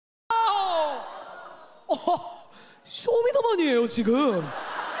쇼미더머니예요 지금.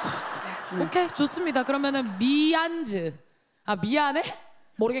 오케이 좋습니다. 그러면은 미안즈. 아 미안해?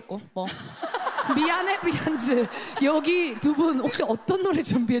 모르겠고 뭐. 미안해 미안즈. 여기 두 분 혹시 어떤 노래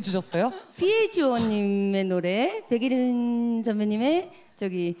준비해 주셨어요? BH1님의 노래, 백일인 선배님의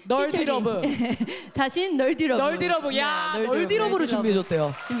저기 널디러브. 다신 널디러브. 널디러브. 야 널디러브를 준비해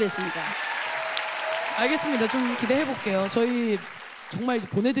줬대요. 준비했습니다. 알겠습니다. 좀 기대해 볼게요. 저희 정말 이제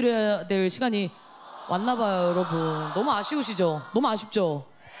보내드려야 될 시간이 왔나봐요, 여러분. 너무 아쉬우시죠? 너무 아쉽죠?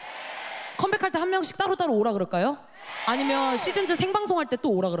 컴백할 때 한 명씩 따로따로 오라 그럴까요? 아니면 시즌2 생방송할 때 또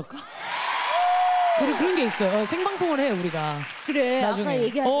오라 그럴까? 그런 게 있어요. 생방송을 해 우리가. 그래. 나중에. 아까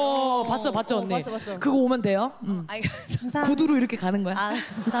얘기하죠. 봤죠 언니. 봤어. 그거 오면 돼요. 감사합니다. 구두로 이렇게 가는 거야.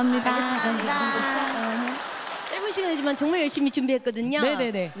 감사합니다. 짧은 시간이지만 정말 열심히 준비했거든요.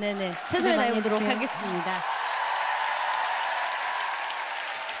 네네네. 네네. 최선을 다해보도록 하겠습니다.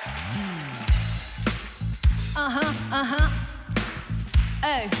 아하.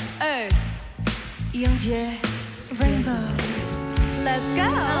 에이. 이영재 Rainbow. Let's go.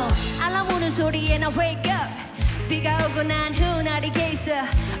 알람 우는 소리에 나 wake up. 비가 오고 난 후 날이 있어.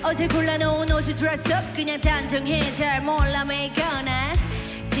 어제 골라놓은 옷을 dress up. 그냥 단정해 잘 몰라 make up. 난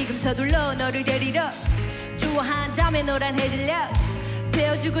지금 서둘러 너를 데리러. 좋아한다면 노란 해질녘.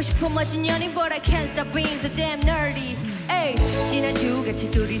 되어주고 싶어 멋진 연인 but I can't stop being so damn nerdy. 에이 지난주같이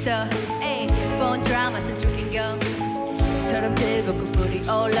둘이서 에이 본 드라마 속 주인공 처럼 뜨겁고 불이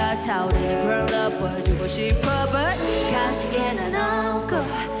올라타오르는 그런 love 보여주고 싶어 but 가시게 난 없고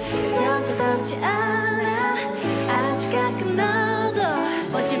여자답지 않아 아주 가끔 너도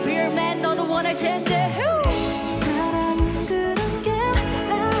멋진 real man 너도 원할 텐데 사랑은 그런 게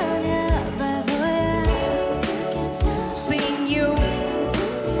아니야 바보야 being you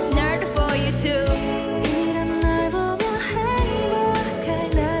날 for you too 이런 날 보면 행복할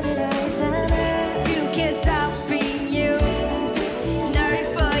나를 알잖아 you can't stop being you 날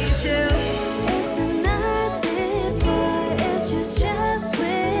for you too it's the night boy it's just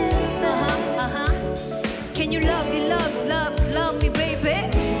with can you love me love me baby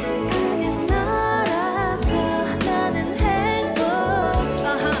그냥 너라서 나는 행복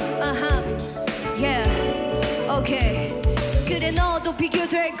yeah okay 그래 너도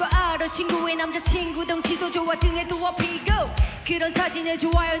비교될 거 알아 친구의 남자친구 덩치도 좋아 등에 두어피고 그런 사진에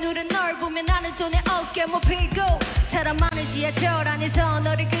좋아요 누른 널 보면 나는 또 내 어깨 못 피고 사람 많은 지하철 안에서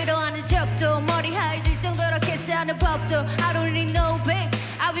너를 끌어안은 적도 머리 하얘질 정도로 키스하는 법도 I don't really know babe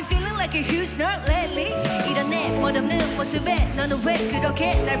I've been feeling like a huge nerd lately 이런 내 멋없는 모습에 너는 왜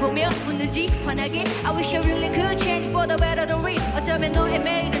그렇게 날 보며 웃는지 환하게 I wish I really could change for the better than we 어쩌면 너의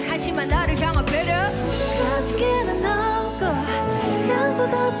매일은 한심한 나를 향한 배려 가지게 난 없고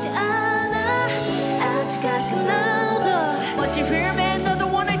남자답지 않아 아주 가끔 나도 멋진 real man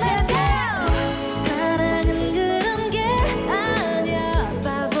너도 원할 텐데 사랑은 그런 게 아니야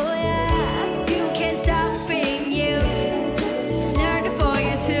바보야 You can't stop being you 널 for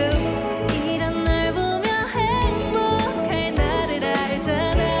you too 이런 날 보며 행복할 나를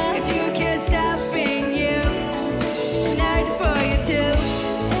알잖아 If you can't stop being you 널 for you too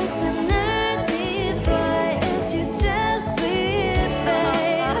It's the nerdy boy It's you just sweet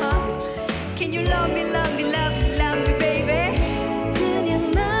babe Can you love me love me love me love me baby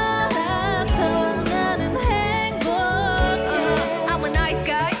그냥 너라서 나는 행복해 I'm a nice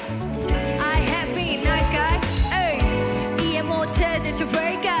guy I have been nice guy 에이 이해 못해 대체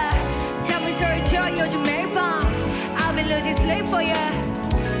왜일까 잠을 설쳐 요즘 매일 밤 I've been losing sleep for ya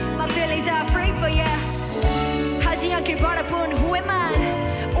My feelings are free for ya 하지 않길 바라본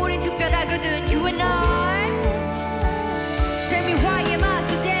후에만 우린 특별하거든 you and I